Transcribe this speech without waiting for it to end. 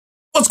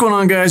What's going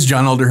on, guys?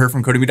 John Elder here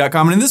from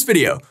Codemy.com, and in this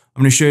video,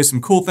 I'm going to show you some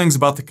cool things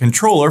about the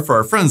controller for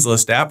our friends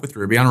list app with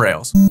Ruby on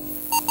Rails.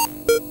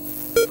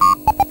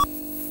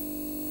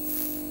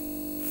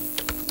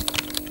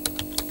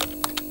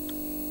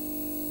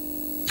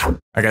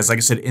 Alright guys, like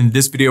I said, in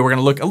this video, we're going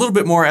to look a little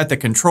bit more at the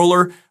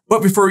controller.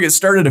 But before we get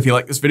started, if you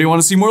like this video and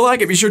want to see more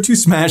like it, be sure to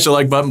smash the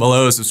like button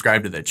below,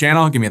 subscribe to the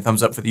channel, give me a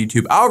thumbs up for the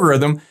YouTube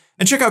algorithm,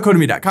 and check out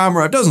Codemy.com,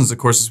 where I have dozens of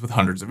courses with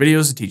hundreds of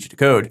videos to teach you to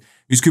code.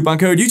 Use coupon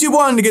code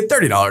YouTube1 to get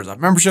 $30 off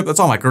membership. That's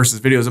all my courses,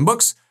 videos, and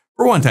books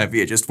for one-time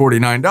fee at just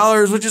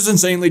 $49, which is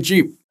insanely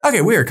cheap.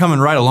 Okay, we are coming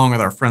right along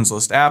with our friends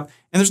list app,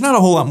 and there's not a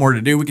whole lot more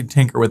to do. We can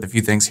tinker with a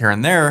few things here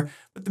and there,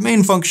 but the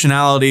main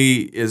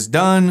functionality is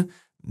done.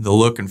 The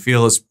look and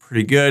feel is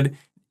pretty good.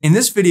 In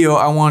this video,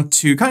 I want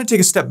to kind of take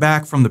a step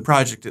back from the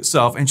project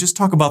itself and just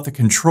talk about the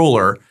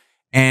controller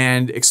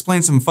and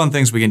explain some fun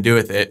things we can do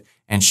with it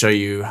and show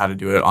you how to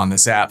do it on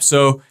this app.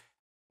 So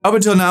up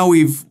until now,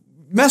 we've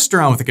messed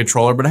around with the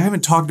controller, but I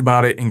haven't talked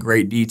about it in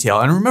great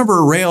detail. And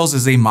remember, Rails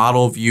is a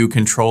model view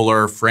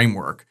controller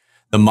framework.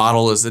 The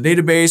model is the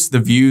database, the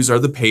views are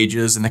the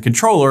pages, and the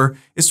controller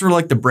is sort of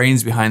like the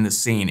brains behind the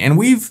scene. And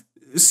we've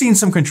seen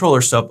some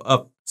controller stuff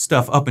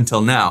up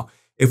until now.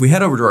 If we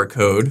head over to our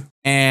code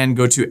and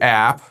go to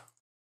app,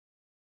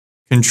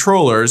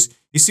 controllers,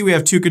 you see we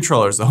have two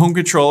controllers. The home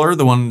controller,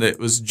 the one that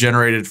was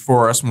generated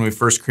for us when we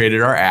first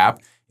created our app,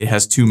 it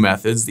has two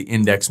methods, the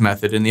index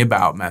method and the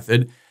about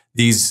method.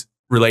 These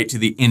relate to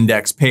the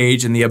index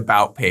page and the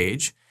about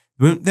page.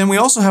 Then we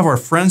also have our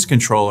friends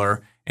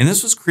controller, and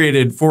this was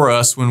created for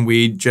us when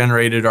we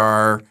generated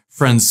our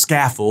friends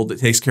scaffold that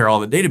takes care of all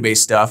the database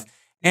stuff.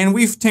 And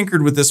we've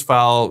tinkered with this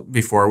file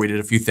before. We did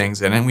a few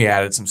things in it and we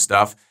added some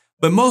stuff.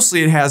 But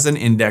mostly it has an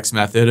index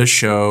method, a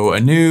show, a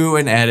new,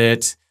 an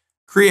edit,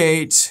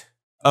 create,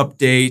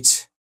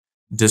 update,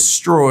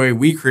 destroy.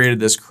 We created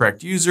this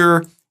correct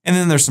user. And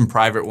then there's some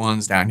private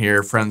ones down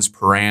here, friends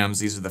params.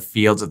 These are the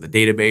fields of the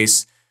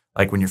database.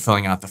 Like when you're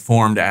filling out the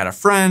form to add a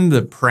friend,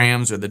 the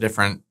params are the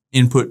different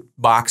input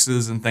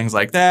boxes and things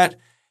like that.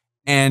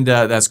 And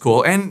that's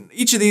cool. And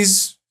each of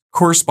these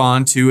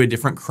correspond to a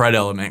different CRUD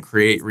element,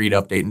 create, read,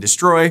 update, and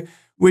destroy,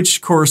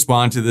 which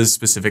correspond to the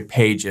specific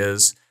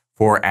pages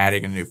for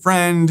adding a new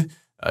friend,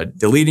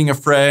 deleting a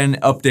friend,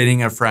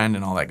 updating a friend,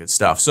 and all that good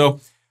stuff. So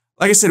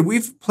like I said,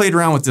 we've played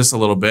around with this a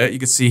little bit. You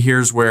can see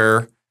here's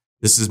where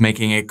this is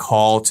making a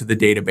call to the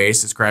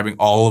database. It's grabbing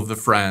all of the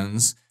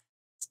friends,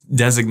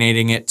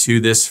 designating it to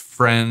this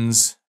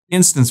friends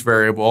instance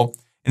variable.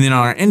 And then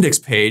on our index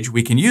page,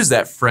 we can use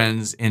that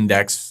friends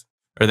index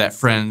or that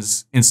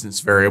friends instance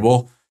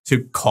variable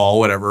to call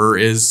whatever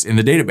is in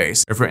the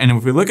database. And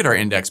if we look at our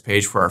index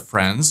page for our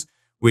friends,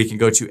 we can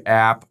go to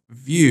app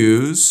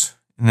views,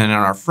 and then on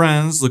our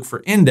friends, look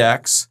for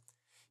index.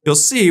 You'll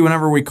see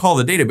whenever we call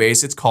the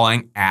database, it's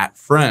calling at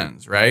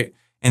friends, right?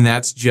 And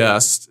that's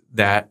just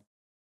that,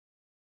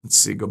 let's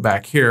see, go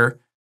back here.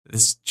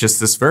 It's just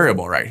this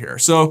variable right here.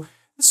 So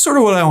that's sort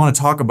of what I want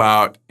to talk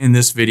about in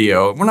this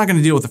video. We're not going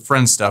to deal with the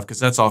friend stuff because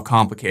that's all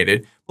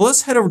complicated. But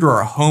let's head over to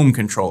our home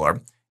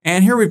controller.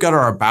 And here we've got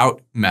our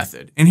about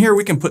method. And here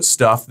we can put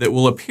stuff that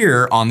will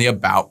appear on the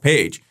about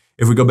page.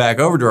 If we go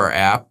back over to our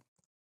app,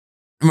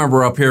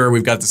 remember up here,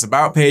 we've got this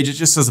about page. It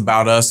just says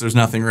about us. There's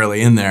nothing really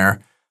in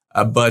there,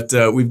 but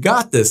we've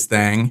got this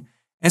thing.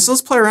 And so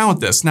let's play around with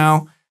this.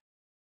 Now,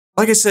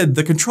 like I said,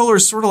 the controller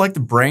is sort of like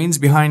the brains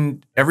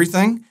behind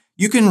everything.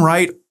 You can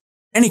write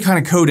any kind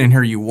of code in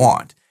here you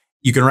want.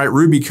 You can write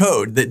Ruby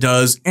code that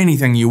does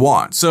anything you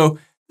want. So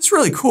it's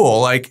really cool.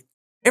 Like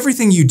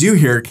everything you do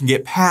here can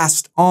get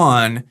passed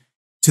on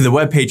to the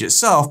web page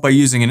itself by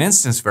using an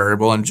instance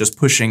variable and just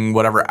pushing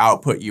whatever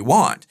output you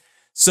want.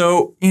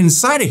 So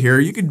inside of here,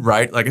 you could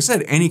write, like I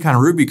said, any kind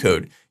of Ruby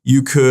code.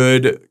 You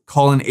could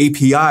call an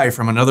API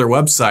from another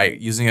website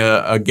using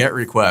a GET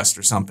request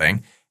or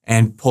something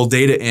and pull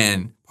data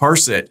in,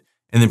 parse it,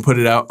 and then put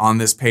it out on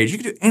this page. You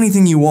can do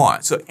anything you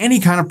want. So any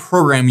kind of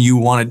program you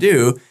want to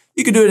do,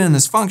 you can do it in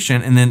this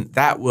function, and then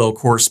that will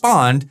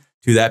correspond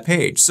to that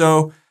page.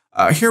 So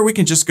here we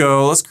can just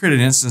go, let's create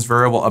an instance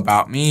variable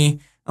about me.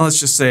 And let's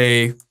just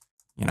say,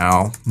 you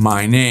know,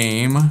 my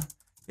name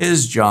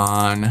is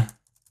John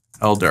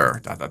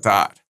Elder, ...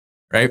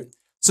 right?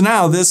 So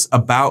now this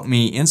about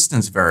me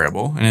instance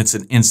variable, and it's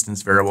an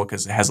instance variable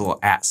because it has a little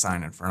 @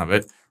 sign in front of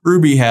it.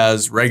 Ruby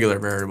has regular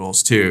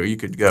variables too. You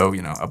could go,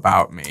 you know,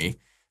 about me.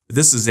 But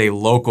this is a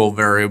local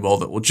variable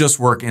that will just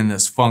work in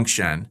this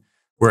function.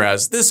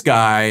 Whereas this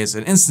guy is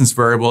an instance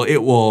variable. It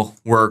will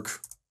work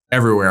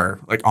everywhere,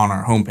 like on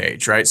our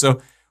homepage, right?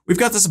 So we've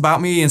got this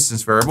about me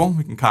instance variable.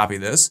 We can copy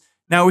this.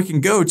 Now we can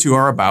go to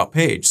our about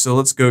page. So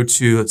let's go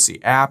to, let's see,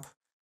 app,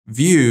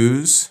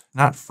 views,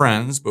 not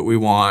friends, but we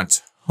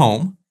want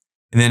home.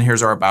 And then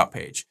here's our about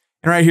page.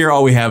 And right here,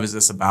 all we have is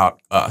this about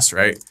us,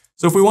 right?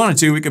 So if we wanted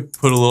to, we could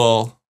put a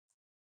little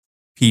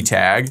p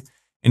tag.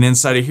 And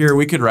inside of here,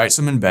 we could write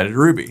some embedded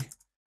Ruby,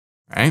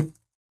 right?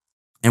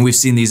 And we've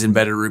seen these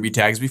embedded Ruby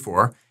tags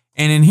before.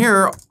 And in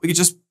here, we could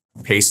just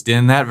paste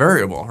in that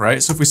variable,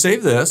 right? So if we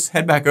save this,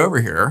 head back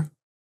over here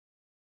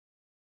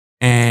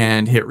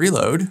and hit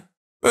reload,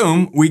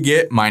 boom, we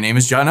get my name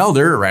is John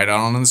Elder right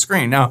on the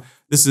screen. Now,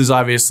 this is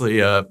obviously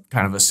a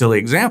kind of a silly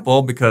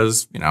example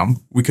because,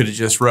 we could have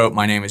just wrote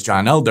my name is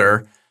John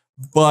Elder,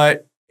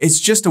 but it's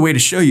just a way to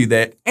show you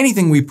that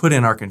anything we put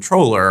in our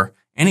controller,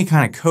 any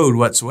kind of code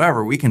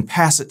whatsoever, we can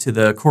pass it to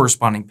the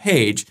corresponding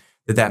page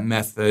that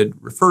method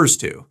refers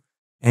to.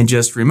 And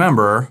just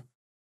remember,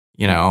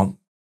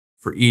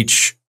 for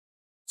each,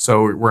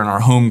 so we're in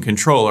our home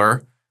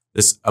controller,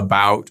 this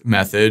about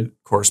method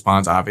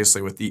corresponds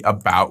obviously with the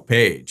about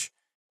page.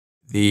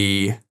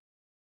 The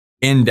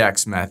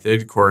index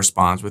method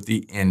corresponds with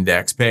the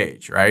index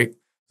page, right?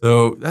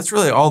 So that's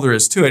really all there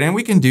is to it. And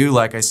we can do,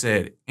 like I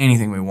said,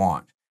 anything we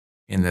want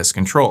in this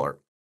controller.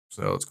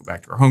 So let's go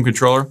back to our home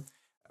controller.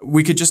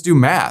 We could just do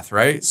math,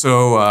 right?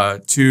 So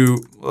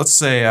let's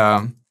say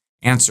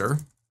answer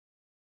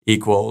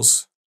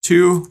equals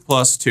 2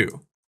 plus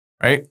 2,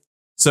 right?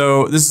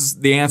 So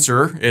the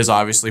answer is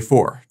obviously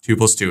 4. 2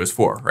 plus 2 is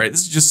 4, right?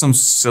 This is just some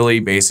silly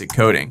basic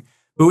coding.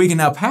 But we can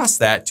now pass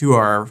that to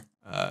our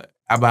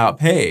about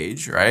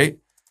page, right?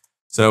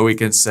 So we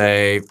could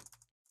say,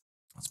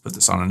 let's put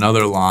this on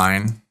another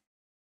line.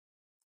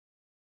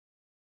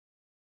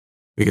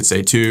 We could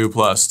say 2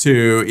 plus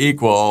 2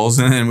 equals,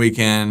 and then we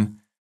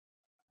can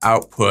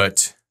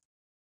output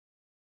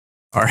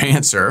our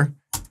answer,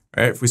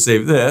 right? If we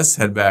save this,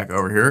 head back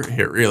over here,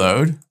 hit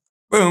reload,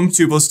 boom,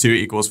 2 plus 2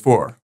 equals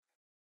 4,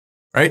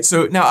 right?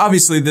 So now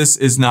obviously this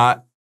is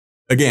not,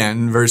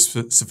 again, very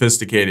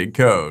sophisticated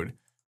code.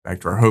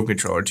 Back to our home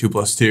controller, 2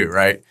 plus 2,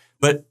 right?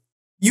 But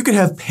you could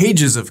have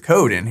pages of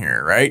code in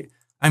here, right?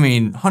 I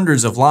mean,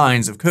 hundreds of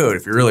lines of code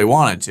if you really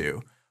wanted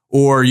to.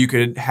 Or you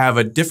could have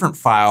a different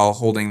file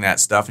holding that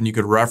stuff and you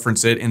could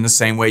reference it in the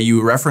same way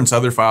you reference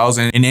other files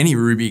in any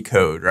Ruby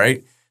code,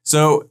 right?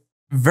 So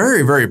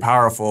very, very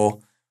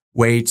powerful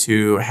way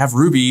to have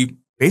Ruby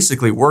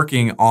basically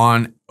working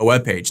on a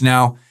web page.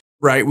 Now,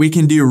 right, we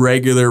can do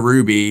regular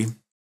Ruby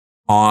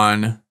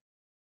on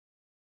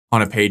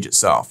a page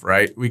itself,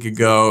 right? We could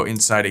go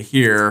inside of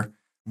here.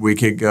 We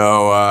could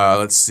go,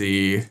 let's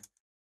see,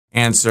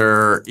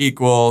 answer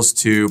equals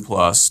 2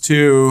 plus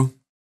 2.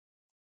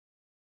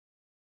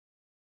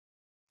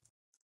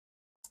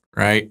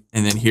 Right?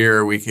 And then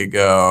here we could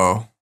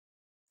go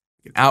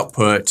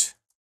output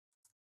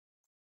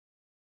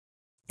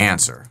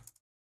answer,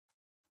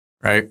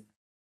 right?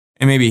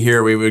 And maybe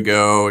here we would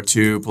go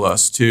 2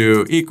 plus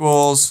 2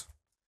 equals,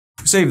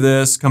 save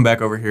this, come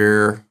back over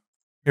here,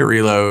 hit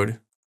reload.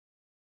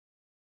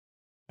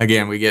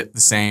 Again, we get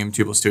the same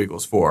 2 plus 2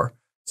 equals 4.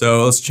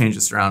 So let's change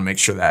this around and make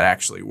sure that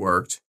actually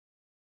worked.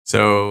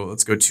 So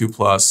let's go 2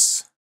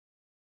 plus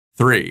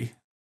 3.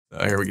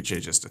 So here we can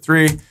change this to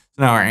 3. So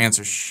now our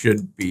answer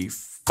should be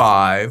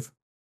 5.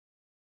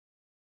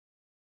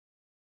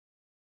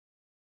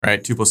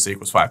 Right? 2 plus 3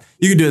 equals 5.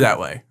 You can do it that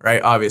way,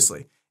 right?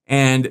 Obviously.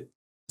 And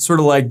sort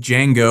of like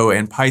Django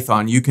and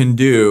Python, you can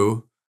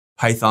do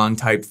Python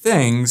type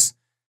things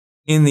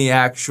in the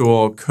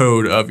actual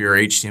code of your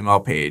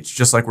HTML page,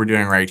 just like we're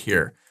doing right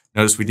here.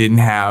 Notice we didn't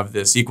have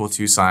this equal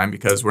to sign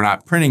because we're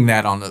not printing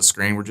that on the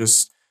screen. We're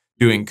just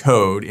doing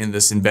code in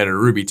this embedded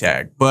Ruby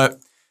tag.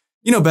 But,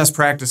 best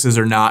practices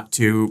are not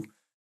to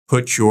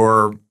put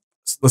your,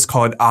 let's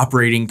call it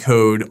operating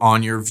code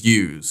on your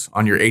views,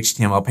 on your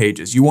HTML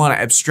pages. You want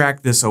to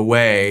abstract this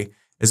away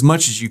as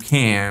much as you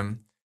can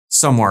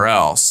somewhere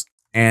else.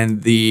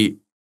 And the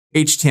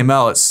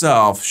HTML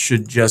itself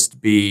should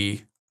just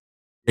be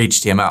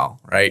HTML,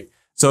 right?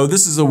 So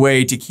this is a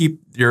way to keep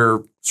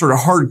your sort of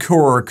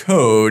hardcore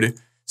code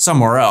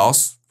somewhere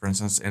else, for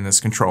instance, in this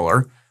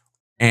controller,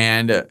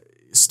 and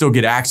still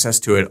get access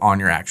to it on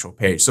your actual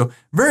page. So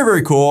very,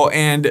 very cool.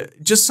 And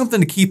just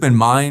something to keep in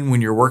mind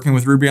when you're working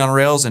with Ruby on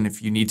Rails. And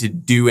if you need to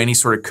do any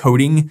sort of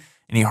coding,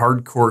 any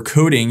hardcore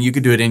coding, you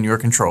could do it in your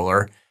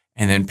controller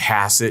and then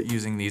pass it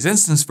using these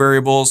instance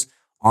variables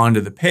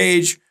onto the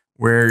page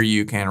where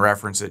you can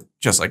reference it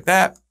just like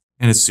that.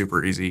 And it's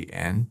super easy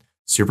and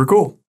super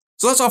cool.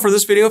 So that's all for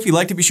this video. If you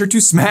liked it, be sure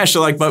to smash the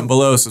like button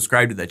below,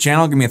 subscribe to the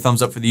channel, give me a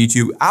thumbs up for the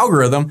YouTube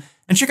algorithm,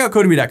 and check out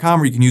Codemy.com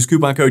where you can use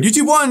coupon code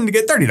YouTube1 to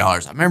get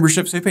 $30 on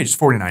membership. Save page is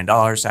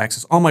 $49 to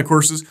access all my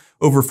courses,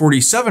 over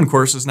 47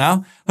 courses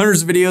now,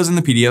 hundreds of videos, and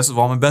the PDFs of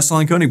all my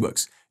best-selling coding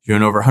books.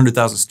 Join over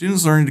 100,000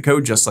 students learning to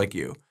code just like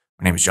you.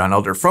 My name is John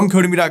Elder from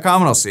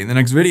Codemy.com, and I'll see you in the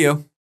next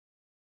video.